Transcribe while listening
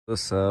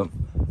What's up?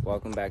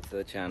 Welcome back to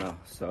the channel.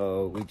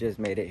 So we just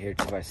made it here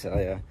to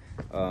Visalia.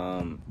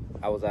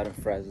 I was out in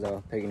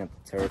Fresno picking up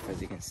the turf.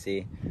 As you can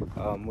see,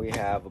 we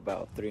have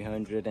about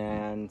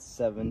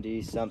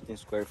 370 something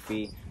square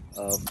feet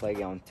of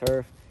playground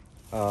turf.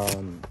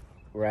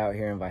 We're out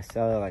here in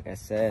Visalia. Like I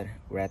said,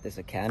 we're at this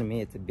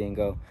academy. It's a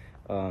bingo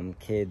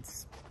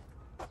kids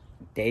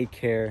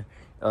daycare.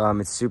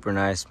 It's super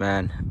nice,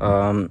 man.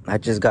 I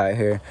just got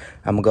here.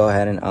 I'm gonna go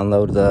ahead and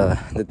unload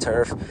the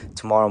turf.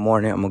 Tomorrow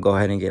morning, I'm gonna go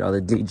ahead and get all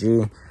the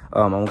DG.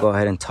 I'm gonna go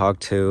ahead and talk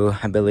to,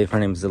 I believe her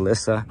name is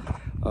Alyssa,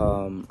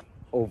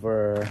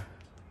 over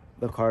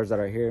the cars that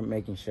are here,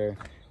 making sure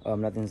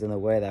nothing's in the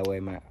way. That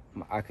way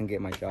I can get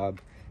my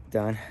job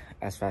done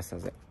as fast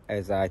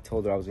as I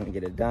told her I was gonna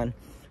get it done.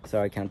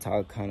 So I can't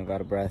talk, kind of out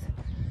of breath.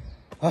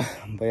 But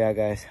yeah,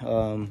 guys,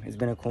 it's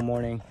been a cool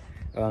morning.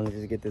 Let's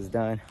just get this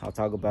done. I'll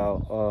talk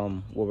about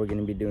what we're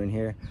gonna be doing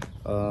here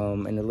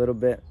in a little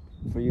bit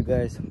for you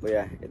guys. But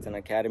yeah, it's an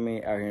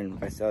academy out here in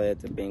Visalia.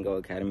 It's a bingo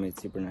academy. It's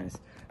super nice.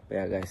 But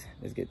yeah, guys,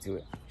 let's get to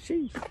it.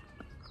 Sheesh.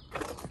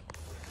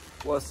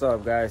 What's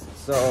up, guys?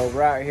 So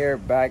we're out here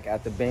back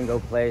at the bingo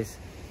place.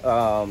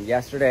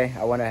 Yesterday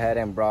I went ahead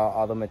and brought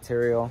all the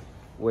material,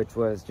 which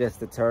was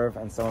just the turf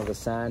and some of the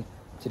sand.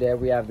 Today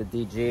we have the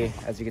DG.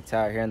 As you can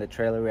tell here in the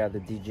trailer, we have the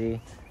DG.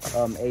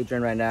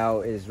 Adrian right now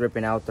is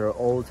ripping out their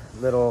old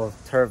little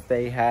turf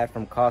they had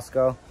from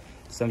Costco.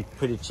 Some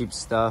pretty cheap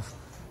stuff.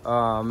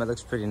 It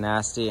looks pretty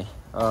nasty.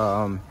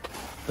 But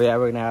yeah,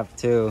 we're gonna have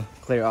to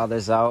clear all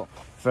this out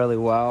fairly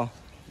well.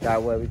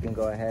 That way we can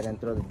go ahead and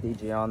throw the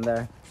DG on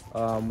there.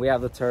 We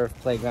have the turf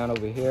playground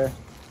over here.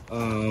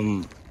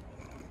 You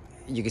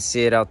can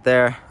see it out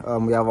there.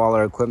 We have all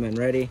our equipment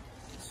ready.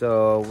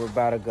 So we're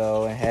about to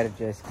go ahead and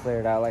just clear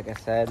it out. Like I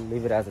said,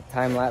 leave it as a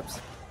time lapse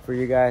for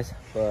you guys.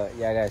 But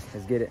yeah, guys,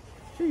 let's get it.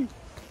 Sheesh.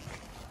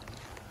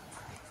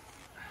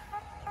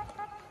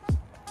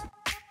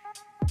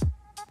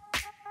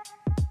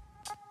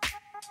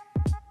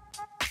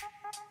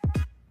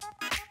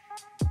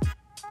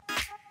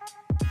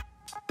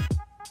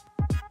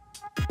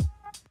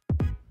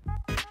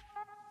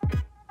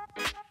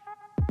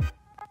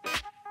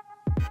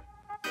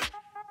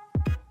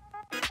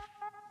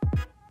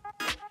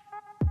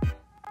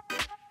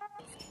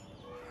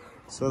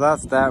 So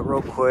that's that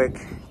real quick.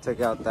 Took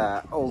out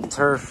that old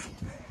turf.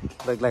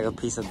 Looked like a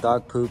piece of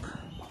dog poop.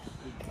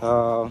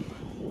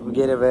 We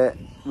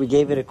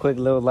gave it a quick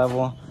little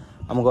level.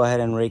 I'm gonna go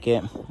ahead and rake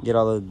it, get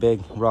all the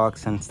big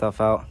rocks and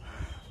stuff out.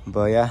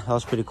 But yeah, that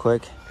was pretty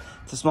quick.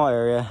 It's a small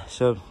area.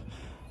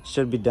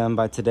 Should be done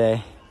by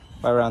today,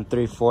 by around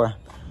 3-4.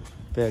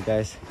 But yeah,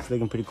 guys, it's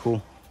looking pretty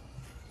cool.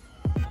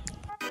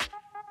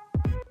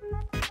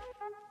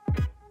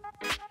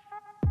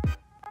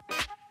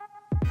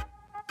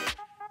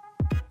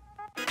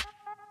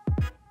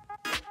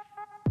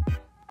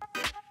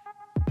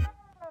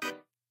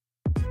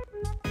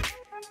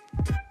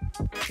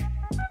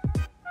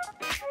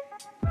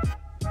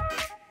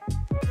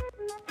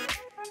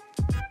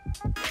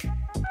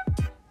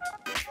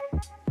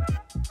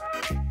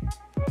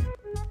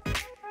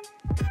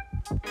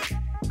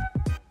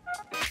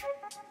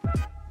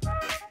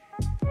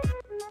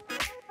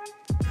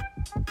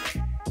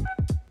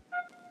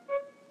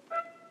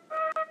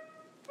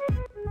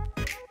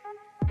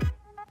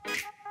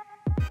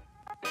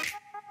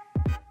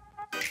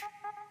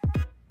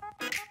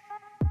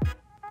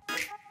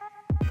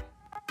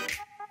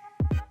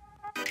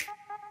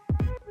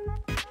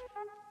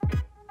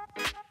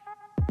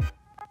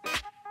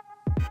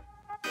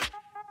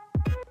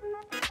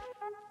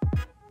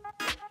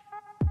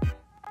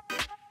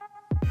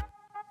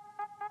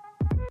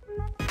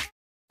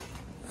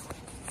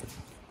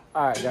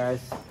 All right, guys,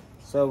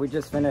 so we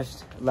just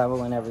finished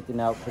leveling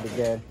everything out pretty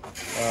good.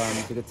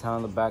 As you can tell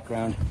in the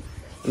background,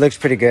 it looks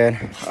pretty good.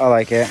 I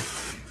like it.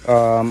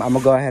 I'm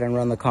gonna go ahead and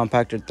run the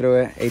compactor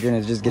through it. Adrian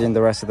is just getting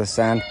the rest of the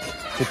sand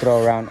to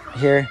throw around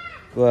here,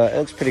 but it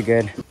looks pretty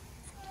good.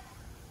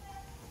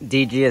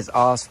 DG is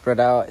all spread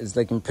out. It's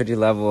looking pretty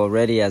level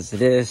already as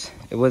it is.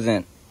 It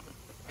wasn't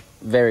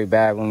very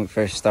bad when we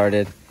first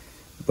started,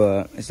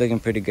 but it's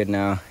looking pretty good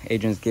now.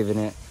 Adrian's giving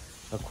it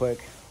a quick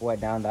wet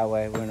down. That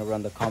way we're gonna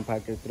run the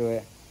compactor through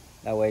it.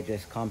 That way it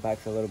just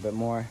compacts a little bit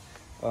more.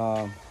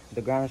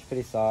 The ground is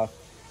pretty soft.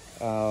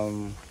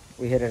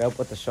 We hit it up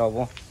with the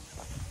shovel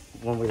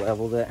when we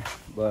leveled it,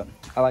 but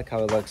I like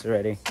how it looks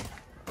already.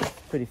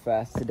 Pretty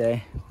fast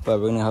today,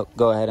 but we're gonna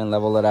go ahead and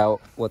level it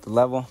out with the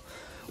level,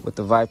 with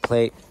the vibe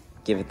plate,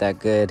 give it that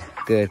good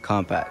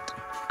compact.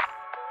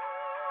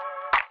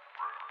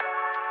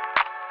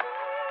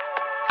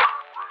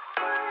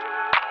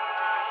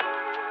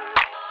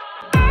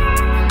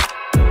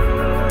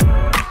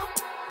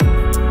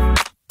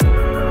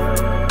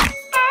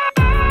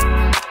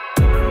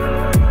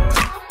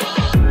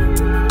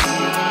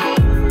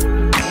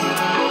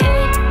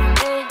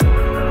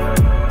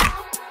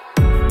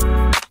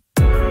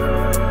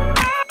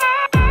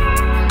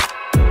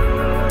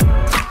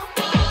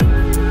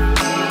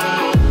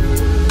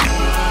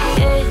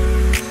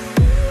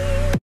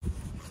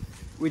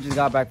 just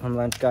got back from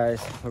lunch,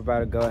 guys. We're about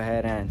to go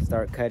ahead and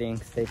start cutting,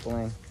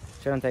 stapling.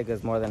 Shouldn't take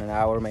us more than an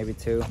hour, maybe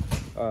two,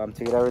 to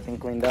get everything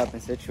cleaned up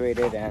and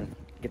situated and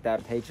get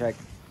that paycheck.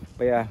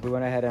 But yeah, we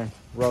went ahead and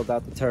rolled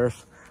out the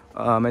turf.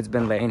 It's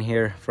been laying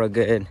here for a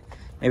good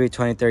maybe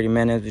 20-30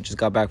 minutes. We just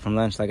got back from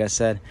lunch, like I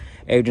said.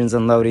 Adrian's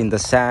unloading the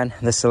sand,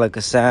 the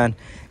silica sand,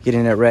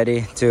 getting it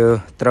ready to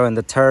throw in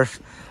the turf.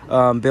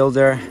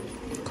 Builder,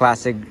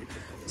 classic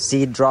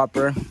seed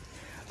dropper.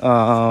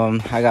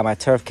 I got my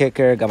turf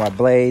kicker, got my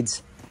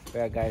blades. But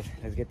yeah, guys,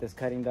 let's get this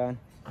cutting done,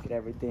 get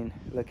everything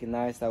looking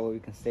nice. That way we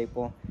can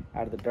staple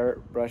out of the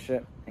dirt, brush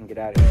it, and get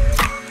out of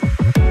here.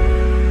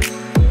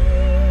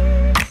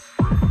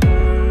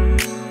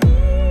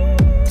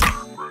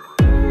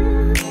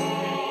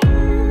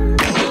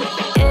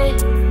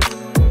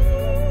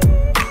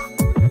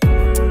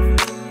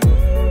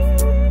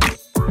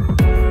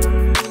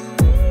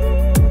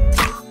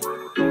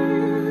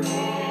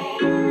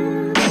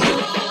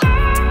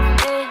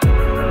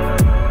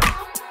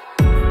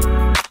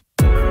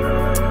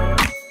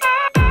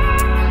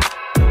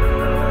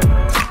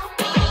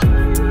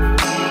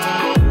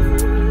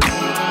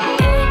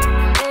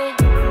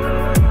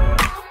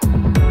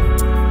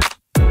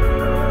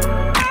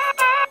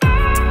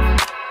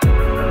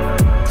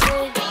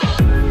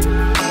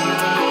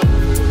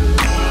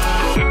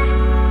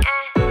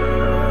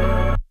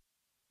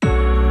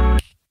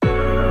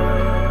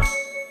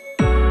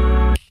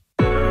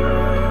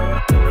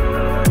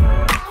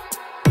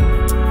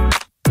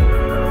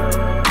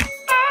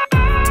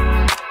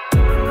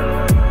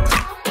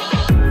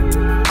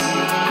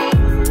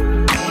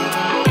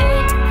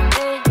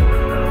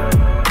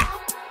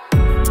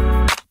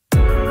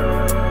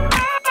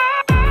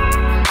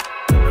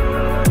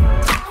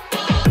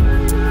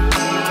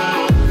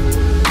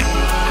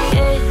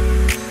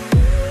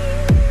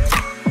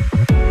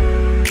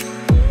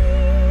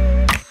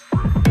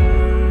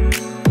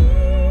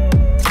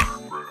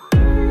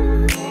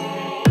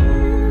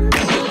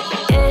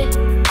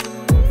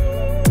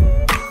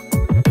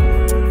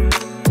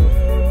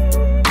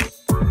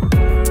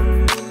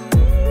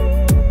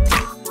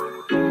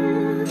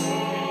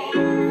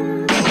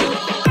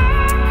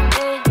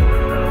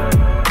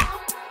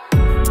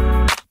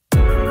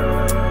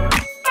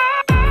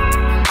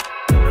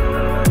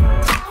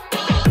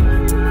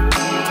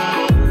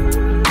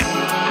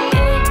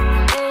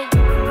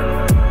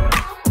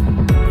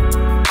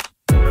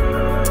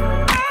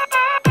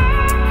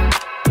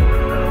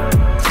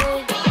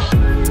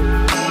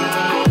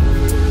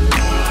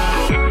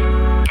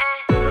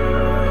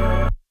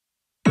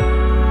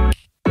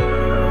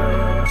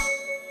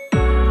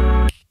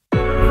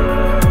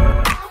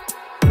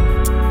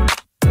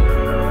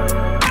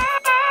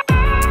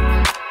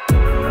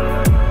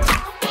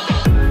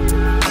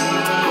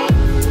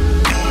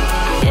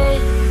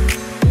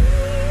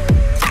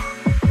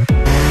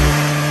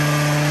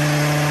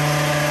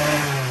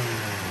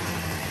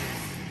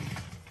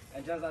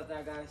 And just like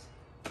that, guys,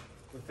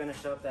 we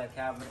finished up the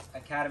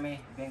academy,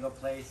 bingo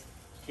place,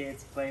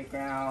 kids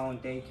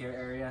playground, daycare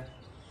area.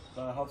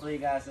 But hopefully you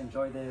guys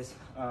enjoyed this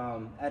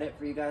edit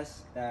for you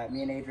guys that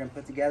me and Adrian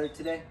put together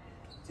today.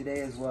 Today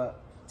is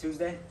what,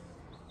 Tuesday?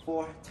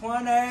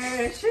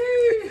 4/20.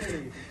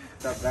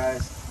 What's up,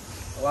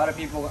 guys? A lot of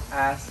people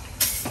ask,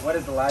 what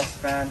is the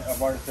lifespan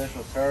of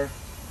artificial turf?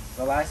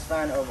 The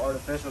lifespan of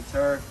artificial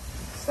turf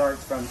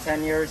starts from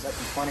 10 years up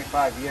to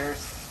 25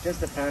 years, just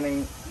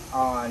depending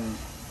on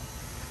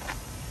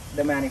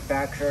the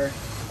manufacturer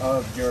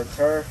of your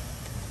turf.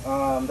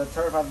 The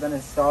turf I've been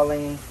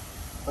installing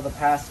for the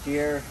past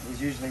year is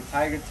usually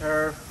tiger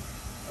turf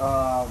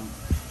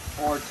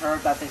or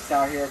turf that they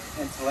sell here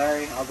in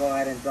Tulare. I'll go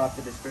ahead and drop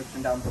the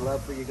description down below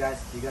for you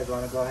guys if you guys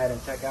want to go ahead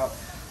and check out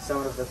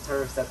some of the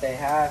turfs that they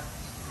have.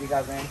 If you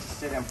guys are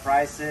interested in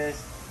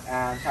prices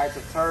and types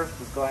of turf,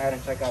 just go ahead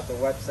and check out the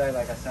website.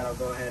 Like I said, I'll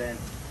go ahead and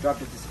drop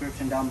the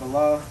description down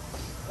below.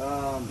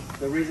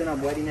 The reason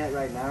I'm wetting it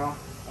right now,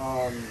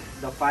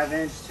 the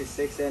 5-inch to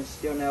 6-inch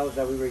steel nails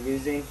that we were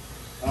using,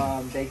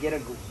 they get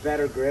a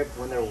better grip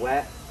when they're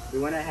wet. We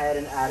went ahead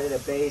and added a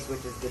base,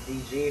 which is the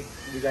DG.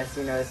 You guys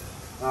seen us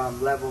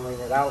leveling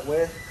it out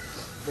with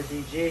the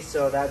DG.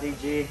 So that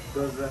DG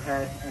goes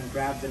ahead and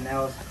grabs the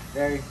nails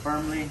very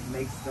firmly,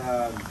 makes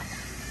the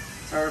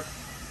turf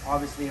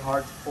obviously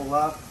hard to pull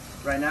up.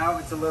 Right now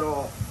it's a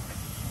little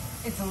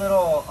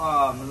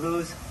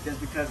loose just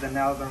because the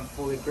nails aren't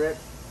fully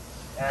gripped.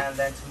 And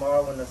then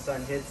tomorrow when the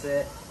sun hits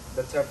it,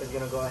 the turf is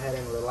gonna go ahead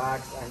and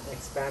relax and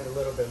expand a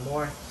little bit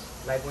more.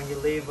 Like when you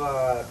leave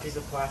a piece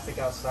of plastic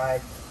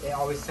outside, it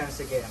always tends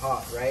to get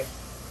hot, right?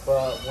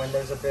 But when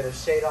there's a bit of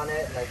shade on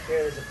it, like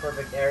here is a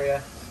perfect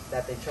area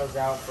that they chose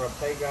out for a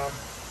playground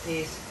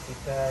piece,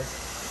 because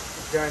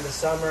during the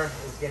summer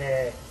it's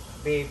gonna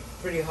be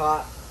pretty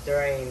hot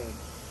during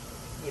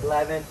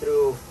 11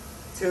 through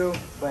 2,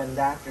 but in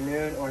the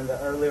afternoon or in the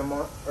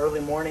early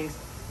mornings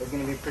it's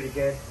gonna be pretty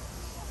good.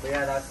 But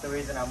yeah, that's the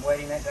reason I'm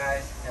waiting it,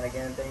 guys. And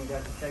again, thank you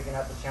guys for checking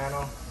out the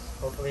channel.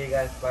 Hopefully you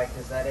guys like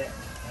this edit,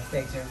 and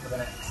stay tuned for the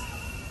next.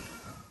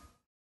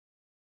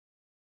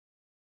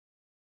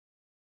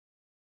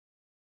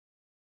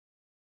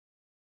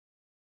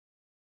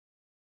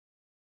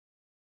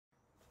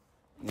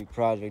 New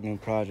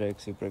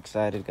project. Super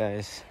excited,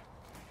 guys.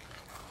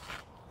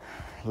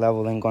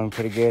 Leveling going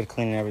pretty good.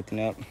 Cleaning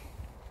everything up.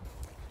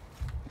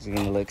 It's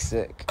gonna look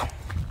sick.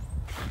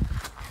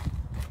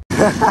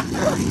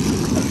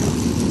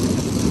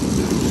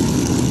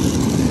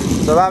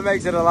 So that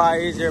makes it a lot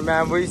easier,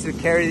 man. We used to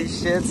carry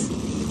these shits.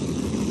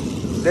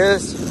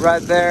 This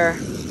right there,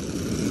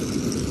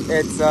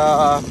 it's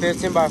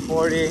 15 by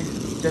 40,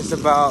 just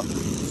about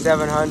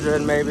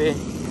 700, maybe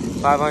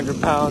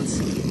 500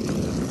 pounds.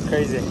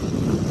 Crazy.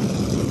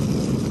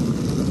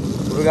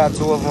 We got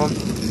 2 of them.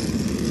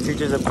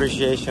 Teachers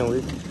Appreciation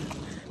Week.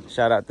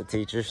 Shout out to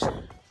teachers.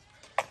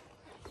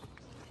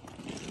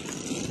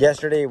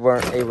 Yesterday, we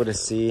weren't able to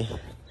see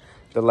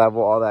the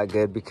level all that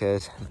good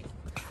because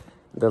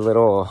the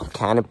little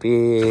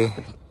canopy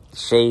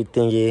shade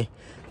thingy,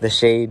 the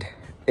shade,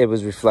 it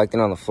was reflecting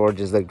on the floor,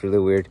 just looked really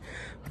weird,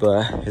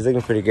 but it's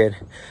looking pretty good.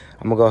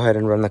 I'm gonna go ahead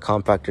and run the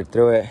compactor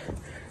through it.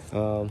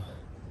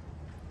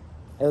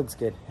 It looks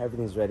good.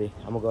 Everything's ready.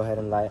 I'm gonna go ahead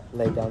and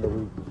lay down the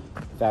root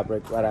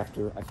fabric right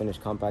after I finish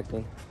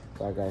compacting.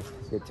 All right, guys,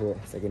 let's get to it.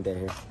 Second day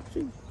here.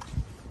 Jeez.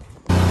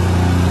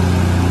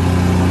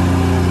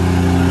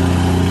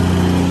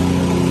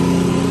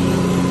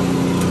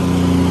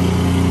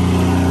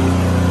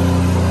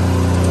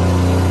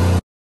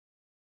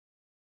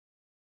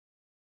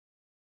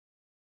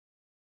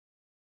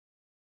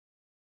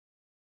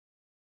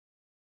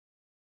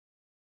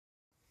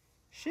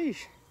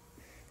 Sheesh.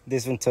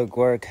 This one took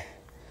work,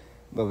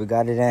 but we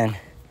got it in.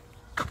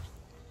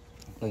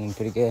 Looking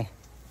pretty good.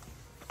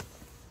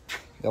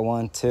 Got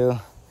 1, 2,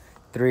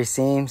 3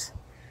 seams,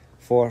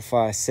 4,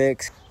 5,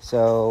 6.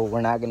 So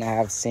we're not gonna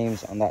have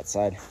seams on that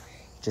side,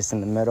 just in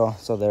the middle,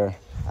 so they're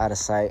out of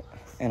sight,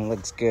 and it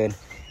looks good.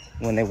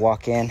 When they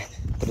walk in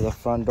through the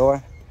front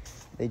door,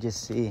 they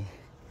just see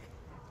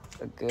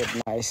a good,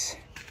 nice,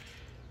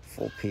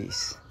 full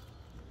piece.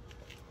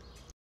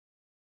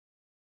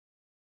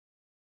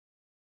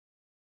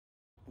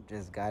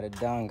 Just got it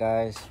done,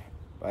 guys.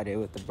 Right here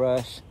with the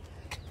brush.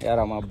 Shout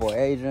out my boy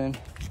Adrian.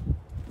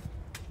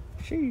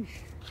 Sheesh.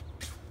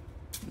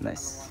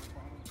 Nice.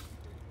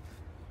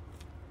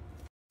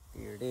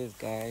 Here it is,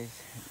 guys.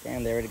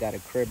 Damn, they already got a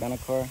crib and a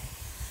car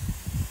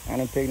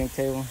and a picnic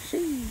table.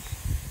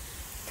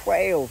 Sheesh.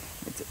 12.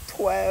 It's a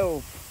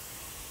 12.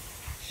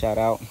 Shout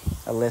out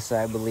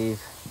Alyssa, I believe.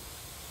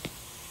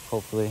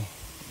 Hopefully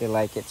they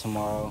like it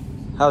tomorrow.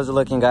 How's it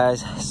looking,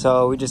 guys?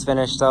 So we just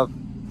finished up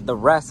the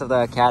rest of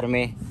the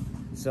academy.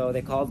 So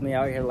they called me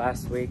out here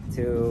last week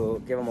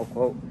to give them a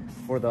quote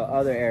for the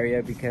other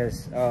area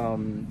because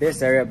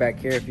this area back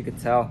here, if you could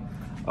tell,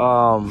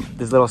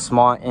 this little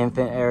small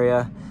infant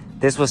area,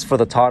 this was for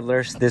the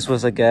toddlers. This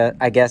was,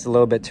 I guess, a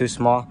little bit too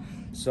small.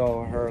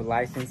 So her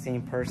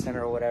licensing person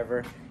or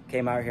whatever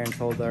came out here and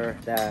told her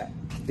that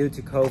due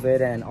to COVID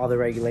and all the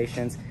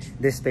regulations,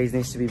 this space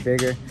needs to be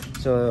bigger.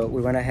 So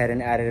we went ahead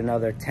and added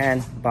another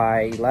 10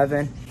 by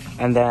 11.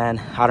 And then,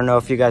 I don't know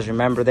if you guys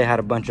remember, they had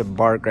a bunch of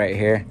bark right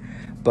here.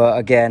 But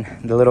again,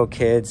 the little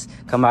kids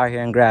come out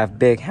here and grab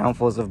big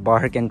handfuls of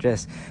bark and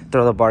just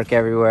throw the bark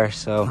everywhere.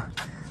 So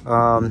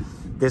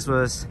this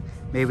was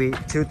maybe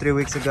 2-3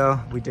 weeks ago.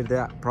 We did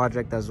that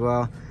project as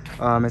well.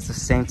 It's the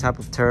same type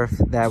of turf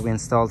that we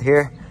installed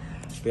here.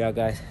 But yeah,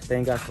 guys,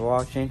 thank you guys for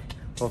watching.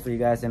 Hopefully you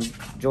guys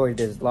enjoyed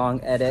this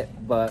long edit,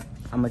 but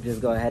I'm gonna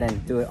just go ahead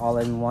and do it all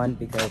in one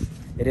because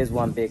it is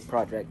one big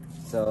project.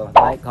 So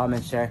like,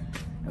 comment, share,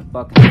 and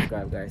fucking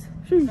subscribe, guys.